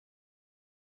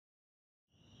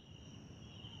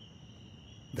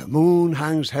The moon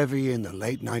hangs heavy in the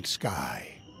late night sky,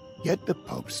 yet the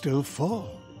pub's still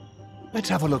full. Let's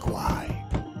have a look why.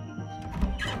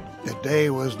 The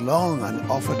day was long and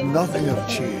offered nothing of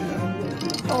cheer.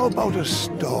 How about a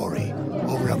story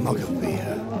over a mug of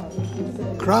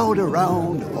beer? Crowd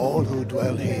around all who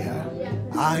dwell here.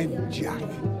 I'm Jack.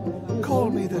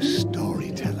 Call me the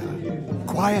storyteller.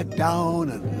 Quiet down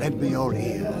and lend me your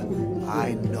ear.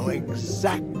 I know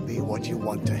exactly what you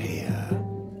want to hear.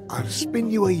 I'll spin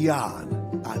you a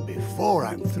yarn, and before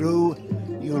I'm through,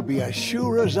 you'll be as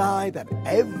sure as I that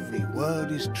every word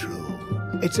is true.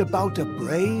 It's about a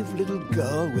brave little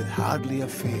girl with hardly a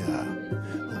fear,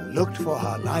 who looked for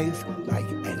her life like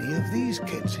any of these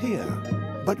kids here.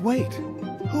 But wait,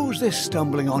 who's this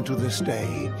stumbling onto the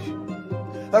stage?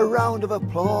 A round of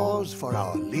applause for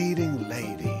our leading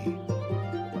lady.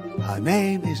 Her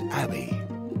name is Abby.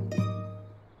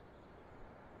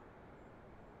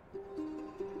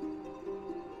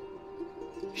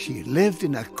 She lived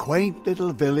in a quaint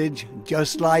little village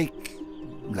just like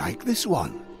this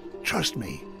one. Trust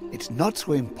me, it's not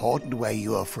so important where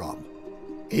you're from.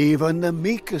 Even the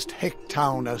meekest hick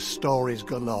town has stories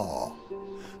galore.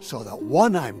 So the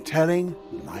one I'm telling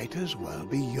might as well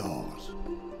be yours.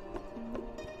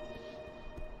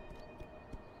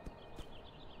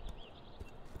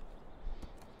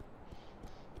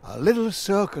 A little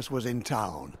circus was in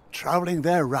town, traveling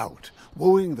their route,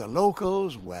 wooing the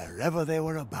locals wherever they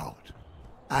were about.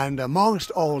 And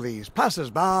amongst all these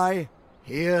passers-by,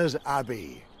 here's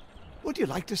Abby. Would you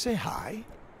like to say hi?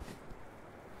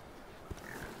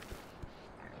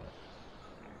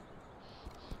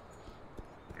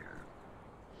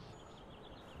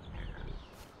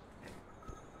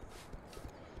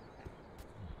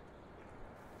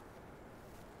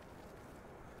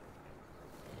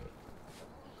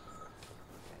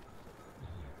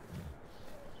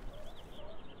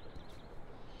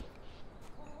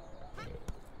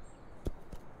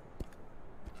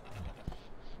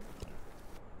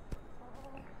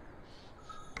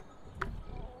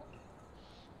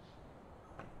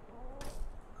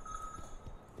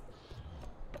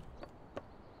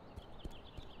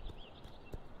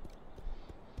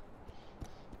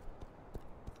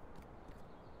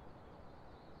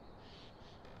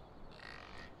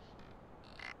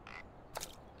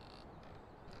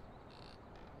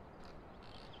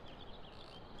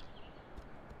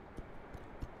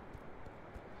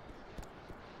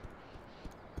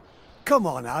 Come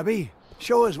on, Abby.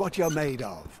 Show us what you're made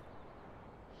of.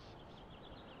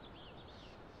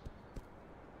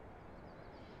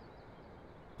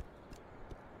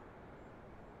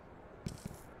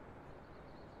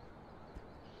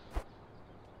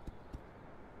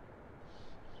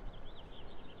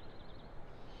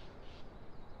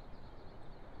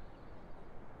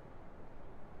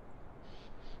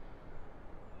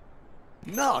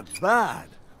 Not bad.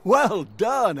 Well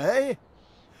done, eh?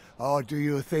 Or do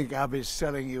you think Abby's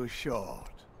selling you short?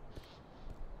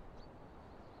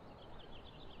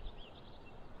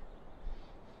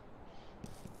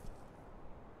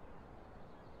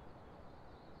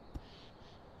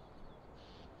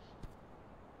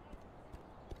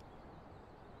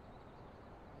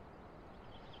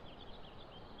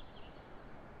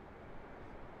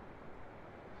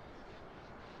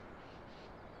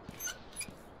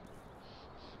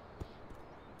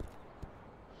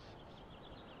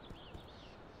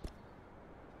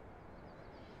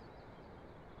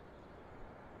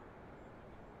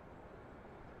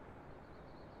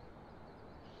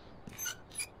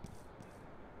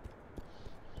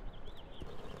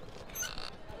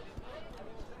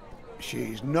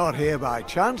 She's not here by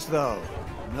chance, though.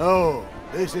 No,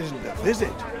 this isn't a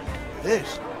visit.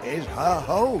 This is her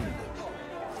home.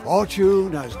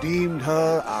 Fortune has deemed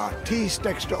her artiste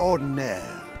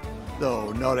extraordinaire,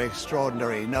 though not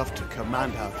extraordinary enough to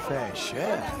command her fair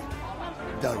share.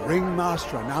 The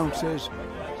ringmaster announces,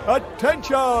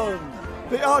 "Attention!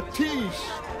 The artiste,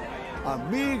 a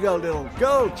meager little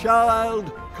girl child,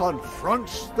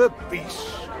 confronts the beast.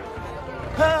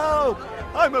 Help!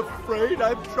 I'm afraid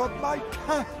I've dropped my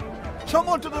cat.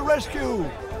 Someone to the rescue!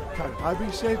 Can Abby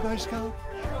save my scalp?"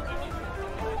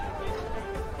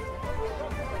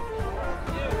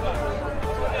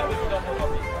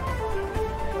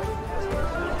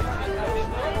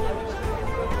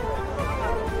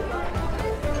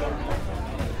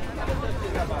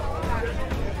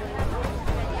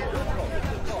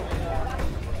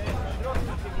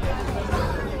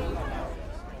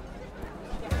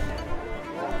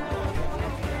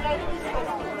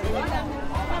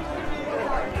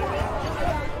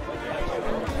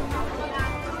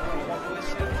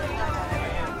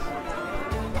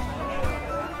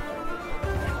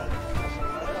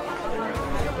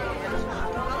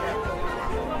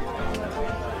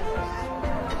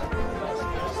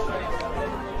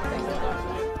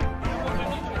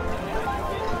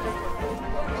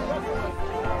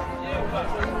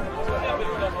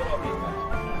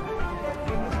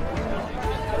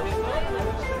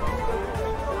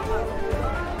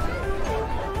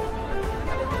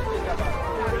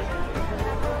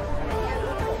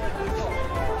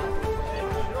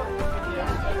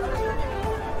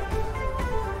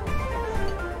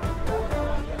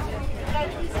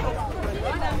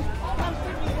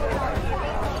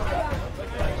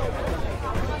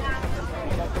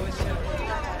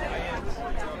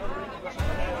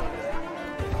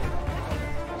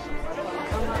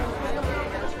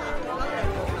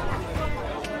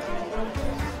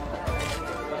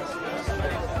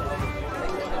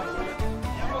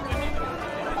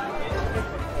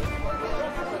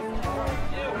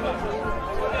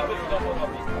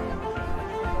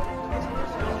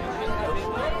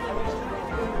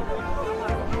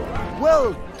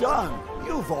 done.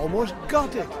 You've almost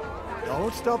got it.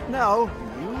 Don't stop now.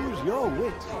 Use your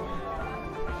wit.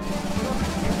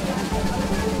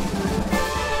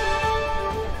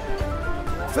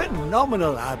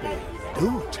 Phenomenal, Abby.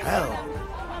 Do tell.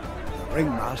 The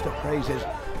ringmaster praises.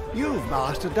 You've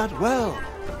mastered that well.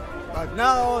 But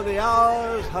now the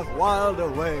hours have whiled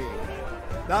away.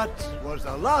 That was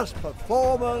the last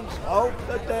performance of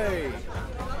the day.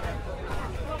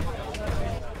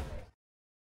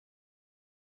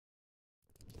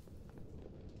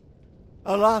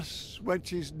 Alas, when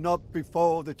she's not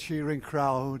before the cheering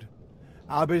crowd,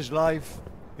 Abby's life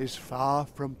is far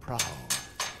from proud.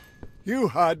 You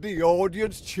had the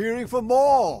audience cheering for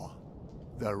more.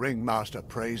 The ringmaster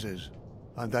praises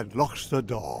and then locks the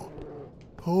door.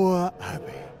 Poor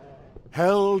Abby,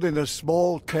 held in a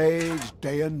small cage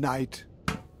day and night,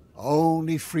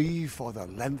 only free for the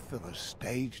length of a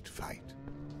staged fight.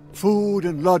 Food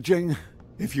and lodging,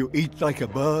 if you eat like a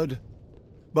bird,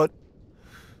 but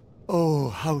oh,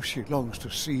 how she longs to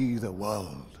see the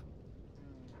world.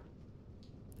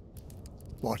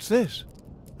 What's this?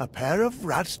 A pair of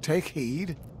rats take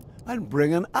heed and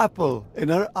bring an apple in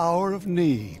her hour of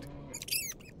need.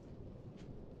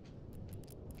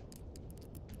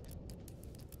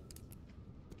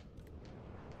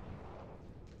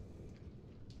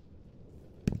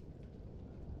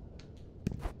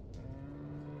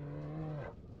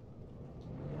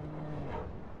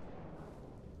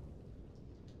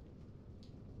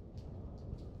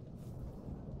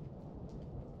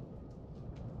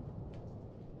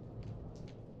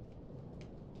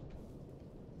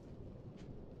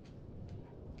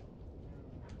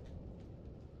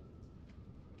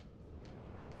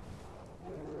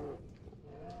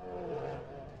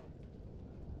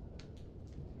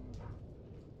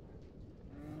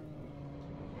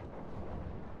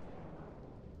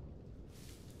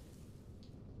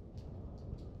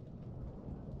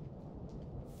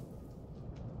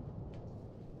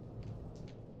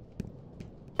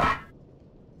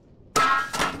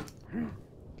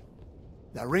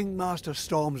 The ringmaster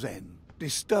storms in,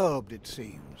 disturbed it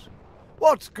seems.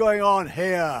 What's going on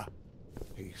here?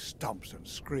 He stomps and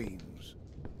screams.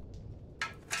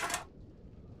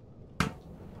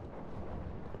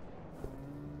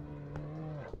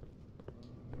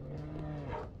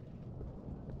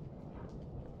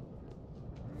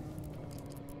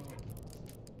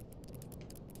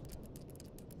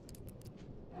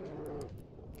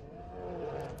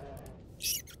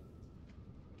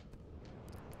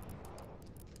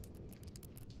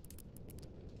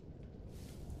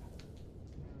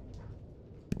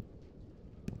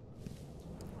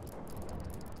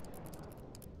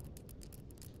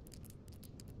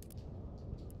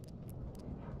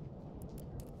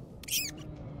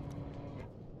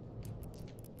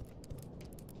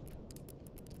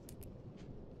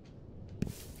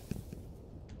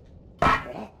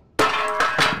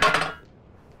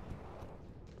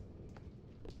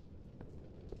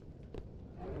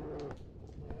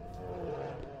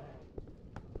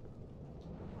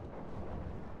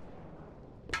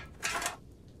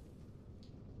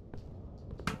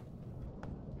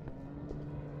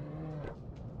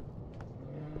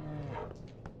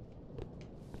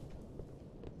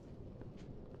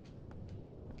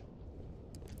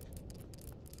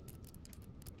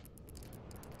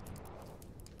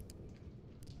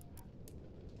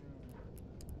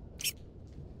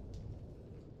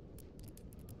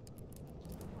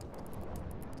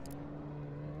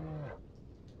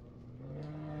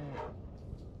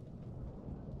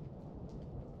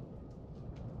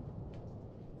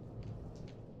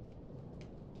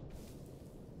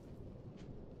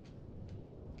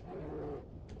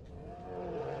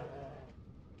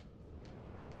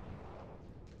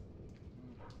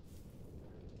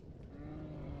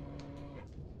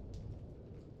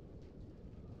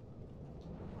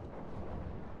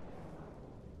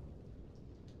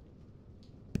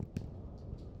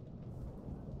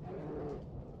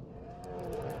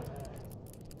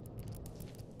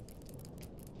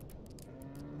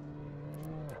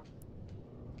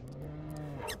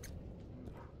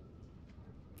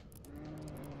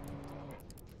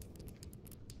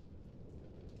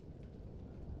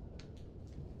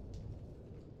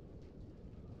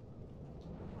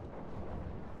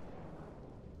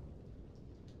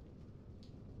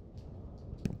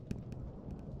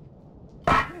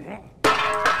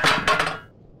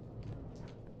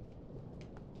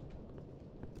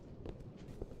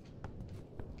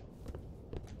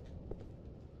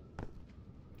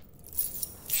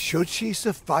 Should she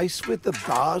suffice with the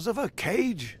bars of her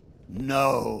cage?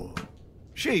 No.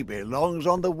 She belongs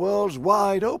on the world's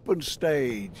wide open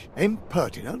stage.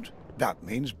 Impertinent? That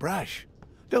means brash.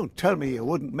 Don't tell me you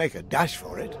wouldn't make a dash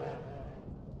for it.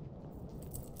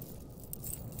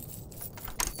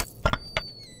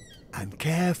 And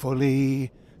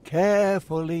carefully,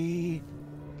 carefully,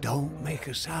 don't make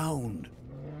a sound.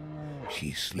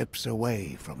 She slips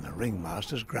away from the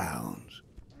ringmaster's grounds.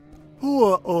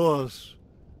 Poor us!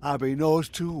 Abby knows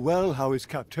too well how his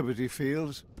captivity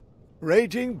feels.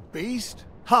 Raging beast?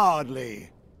 Hardly.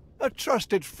 A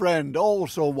trusted friend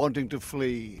also wanting to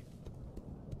flee.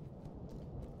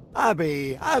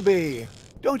 Abby, Abby,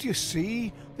 don't you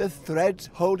see the threads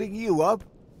holding you up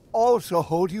also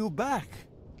hold you back?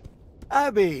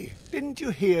 Abby, didn't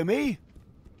you hear me?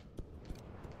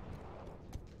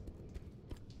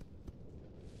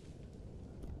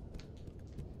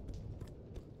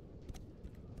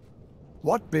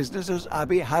 What business does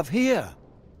Abby have here?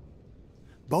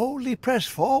 Boldly press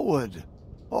forward,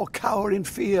 or cower in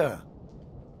fear.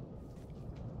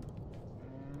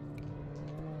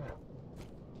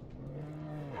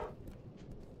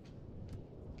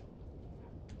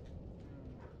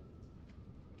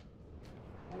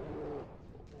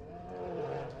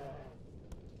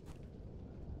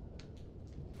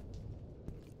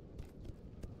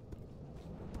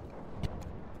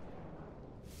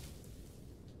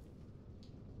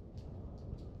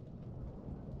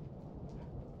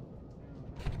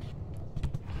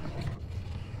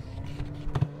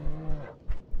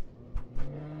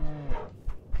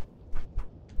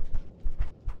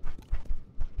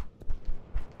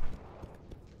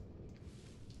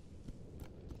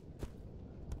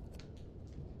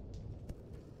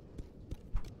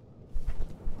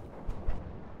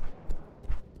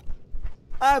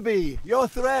 Abby, your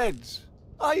threads!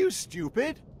 Are you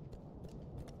stupid?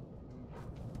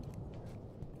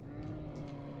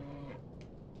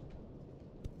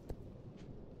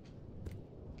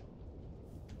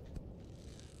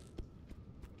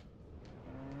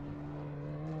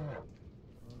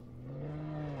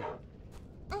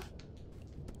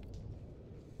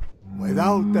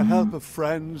 Without the help of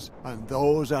friends, and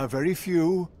those are very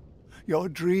few, your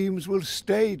dreams will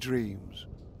stay dreams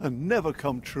and never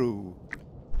come true.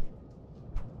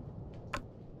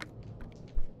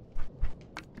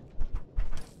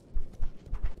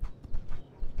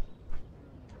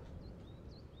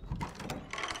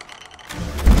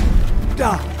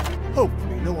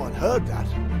 Hopefully no one heard that.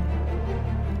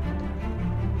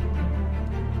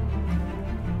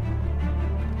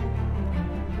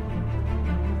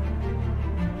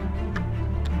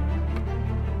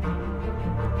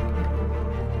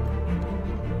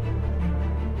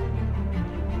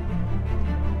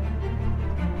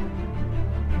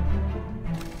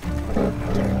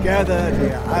 Together,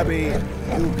 dear Abby,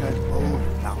 you can move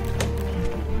mountains.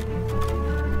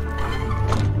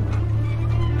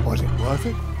 Was it worth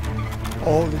it?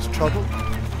 All this trouble?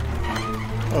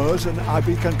 Us and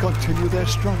Abby can continue their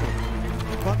struggle.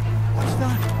 But what's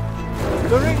that?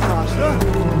 The ringmaster!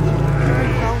 You've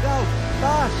been found out!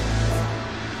 Fast!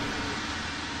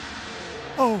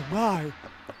 Oh my!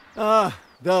 Ah,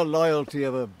 the loyalty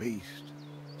of a beast.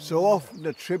 So often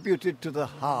attributed to the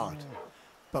heart.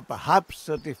 But perhaps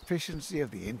a deficiency of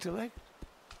the intellect?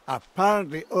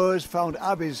 Apparently Urs found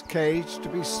Abby's cage to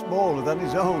be smaller than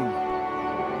his own.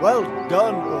 Well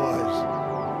done, Urs.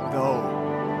 Though,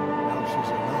 now she's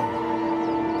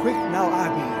alone. Quick now,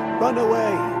 Abby, run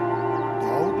away.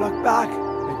 Don't look back.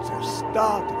 It's the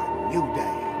start of a new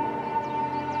day.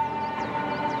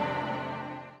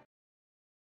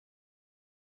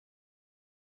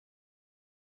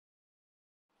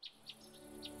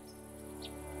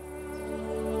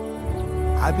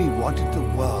 Abby wanted the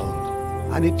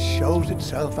world, and it shows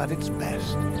itself at its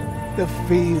best. The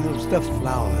fields, the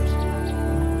flowers.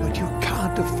 But you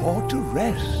can't afford to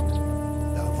rest.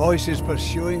 The voices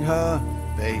pursuing her,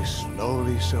 they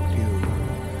slowly subdue.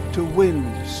 To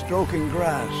wind stroking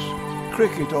grass,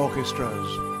 cricket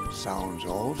orchestras, sounds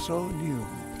all so new.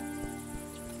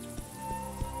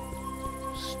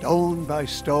 Stone by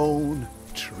stone,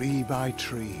 tree by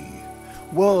tree,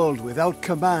 world without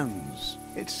commands,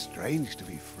 it's strange to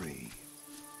be free.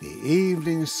 The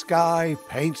evening sky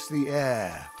paints the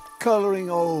air, colouring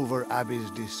over Abby's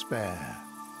despair.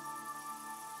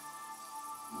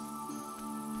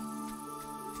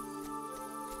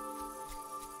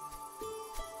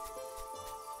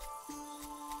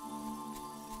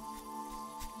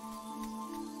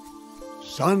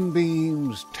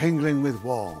 Sunbeams tingling with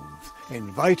warmth,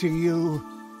 inviting you,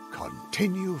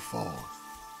 continue forth.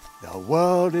 The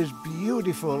world is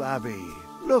beautiful, Abby.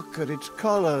 Look at its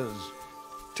colours.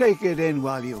 Take it in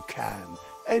while you can.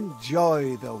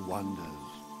 Enjoy the wonders.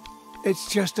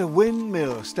 It's just a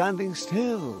windmill standing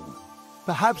still,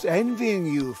 perhaps envying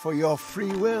you for your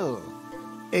free will.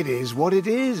 It is what it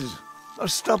is, a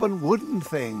stubborn wooden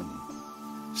thing.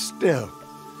 Still,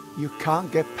 you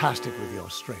can't get past it with your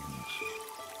strings.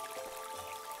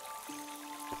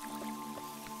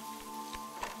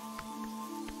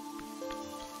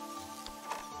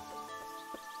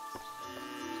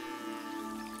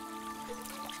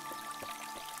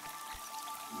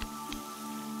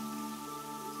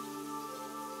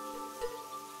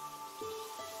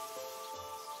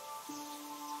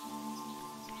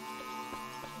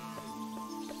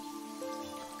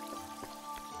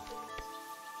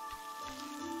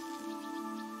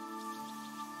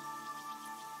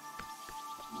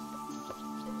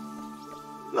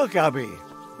 Look, Abby,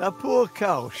 that poor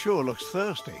cow sure looks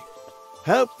thirsty.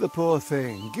 Help the poor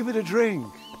thing, give it a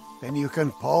drink. Then you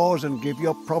can pause and give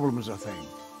your problems a think.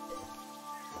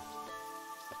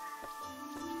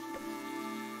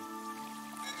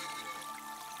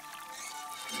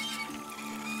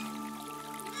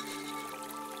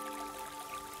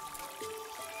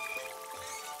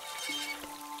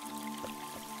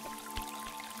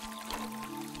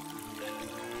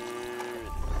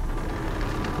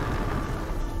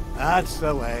 That's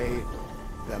the way.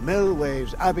 The mill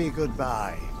waves Abby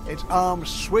goodbye, its arms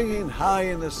swinging high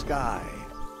in the sky.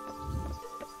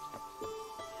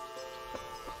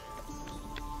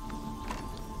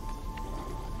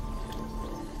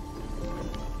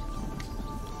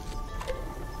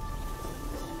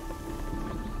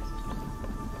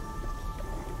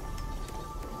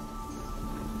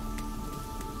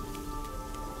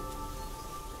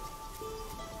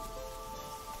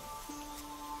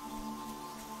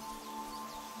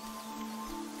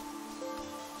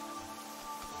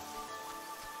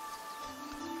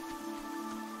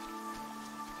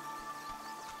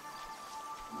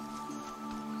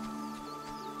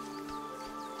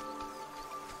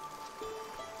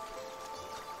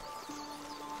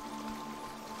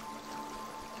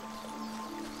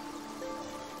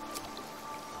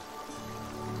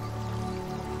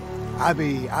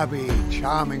 Abby, Abby,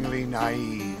 charmingly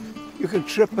naive. You can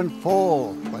trip and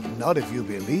fall, but not if you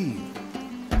believe.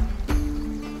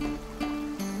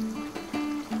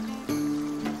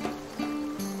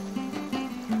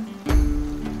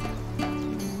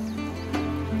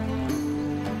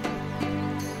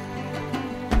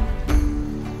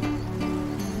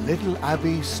 Little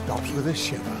Abby stops with a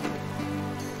shiver.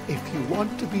 If you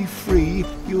want to be free,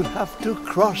 you'll have to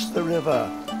cross the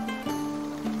river.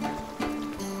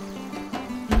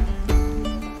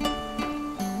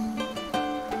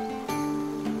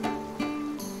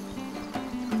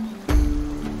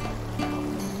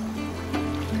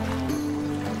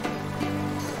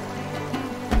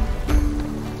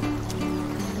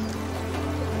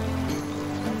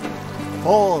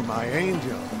 Fall, my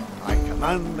angel. I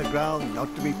command the ground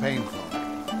not to be painful.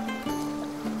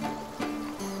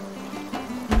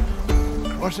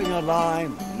 Crossing a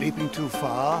line, leaping too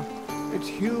far, it's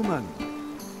human.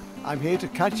 I'm here to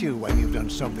catch you when you've done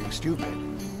something stupid.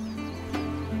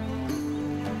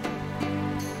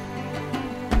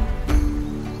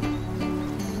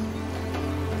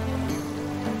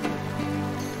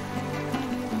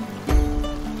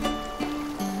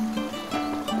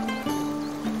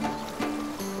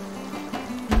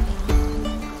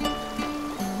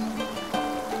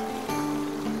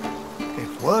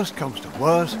 Worst comes to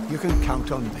worst, you can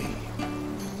count on me.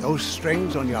 Those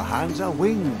strings on your hands are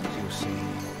wings, you see.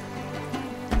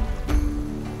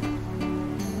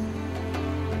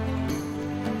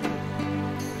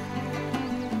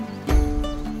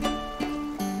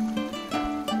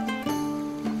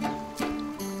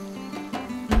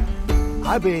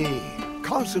 Abby,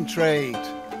 concentrate.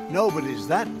 Nobody's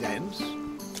that dense.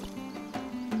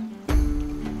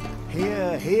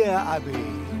 Here, here, Abby.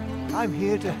 I'm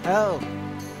here to help.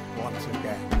 Once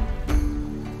again.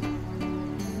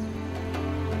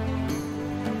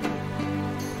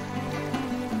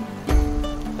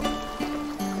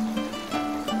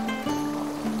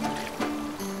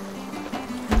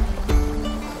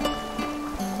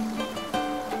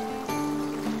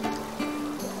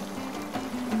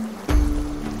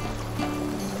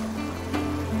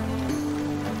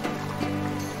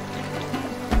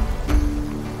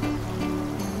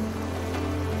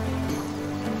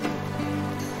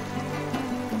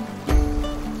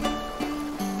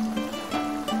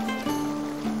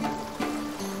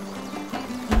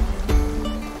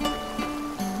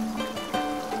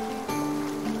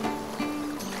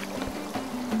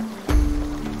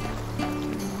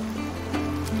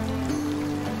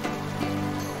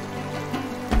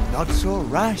 Not so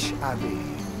rash, Abby.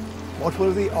 What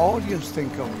will the audience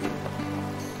think of you?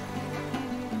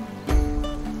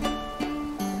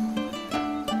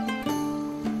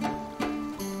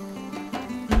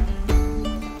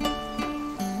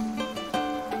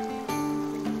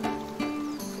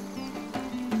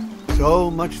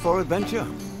 So much for adventure.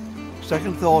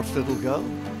 Second thoughts, little girl.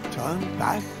 Turn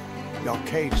back. Your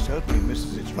cage certainly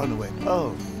misses its runaway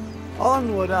pearl.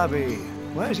 Onward, Abby.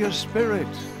 Where's your spirit?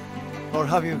 Or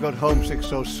have you got homesick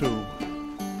so soon?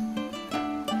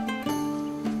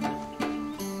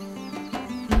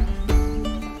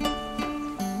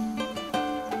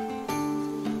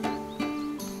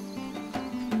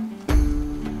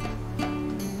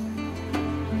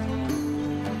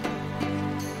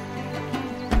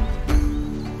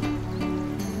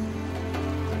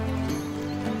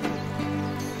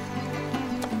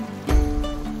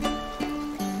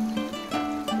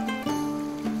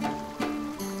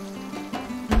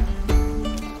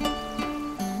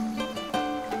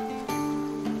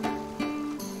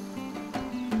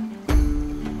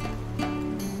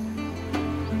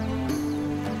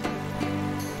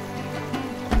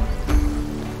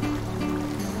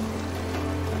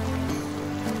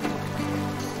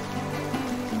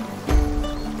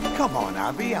 Come on,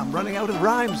 Abby, I'm running out of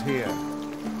rhymes here.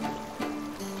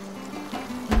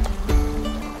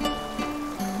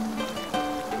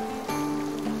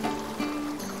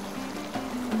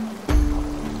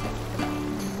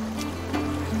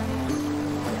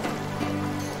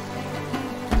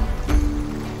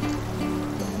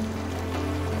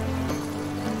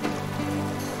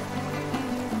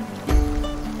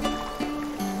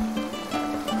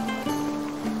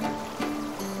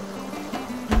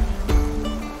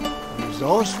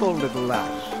 Resourceful little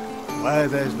lass. Where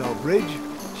there's no bridge,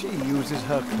 she uses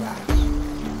her class.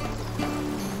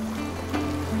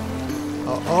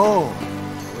 Oh,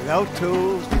 without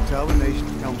tools,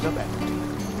 determination comes up empty.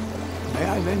 May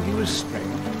I lend you a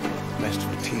string, lest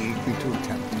fatigue be too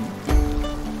tempting?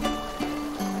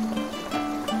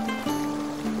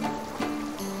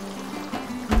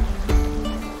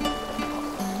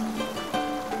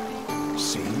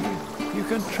 See, you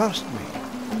can trust me.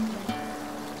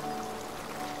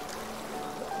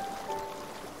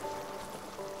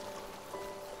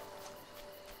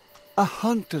 A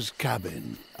hunter's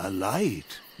cabin, a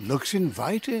light, looks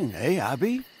inviting, eh,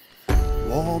 Abby?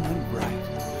 Warm and bright.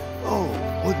 Oh,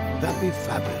 wouldn't that be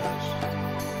fabulous?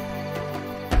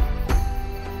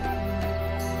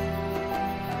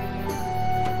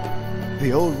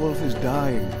 The old wolf is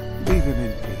dying. Leave him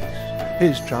in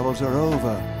peace. His travels are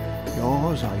over.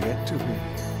 Yours are yet to be.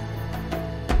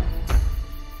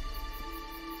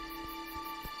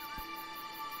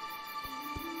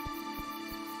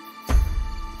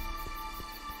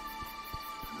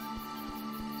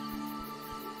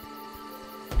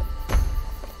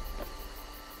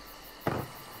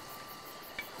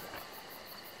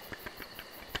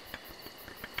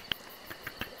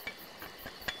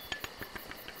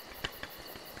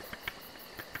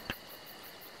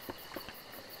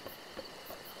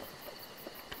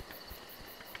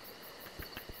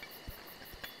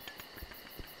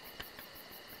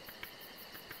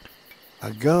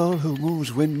 A girl who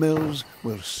moves windmills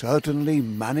will certainly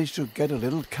manage to get a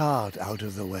little cart out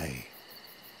of the way.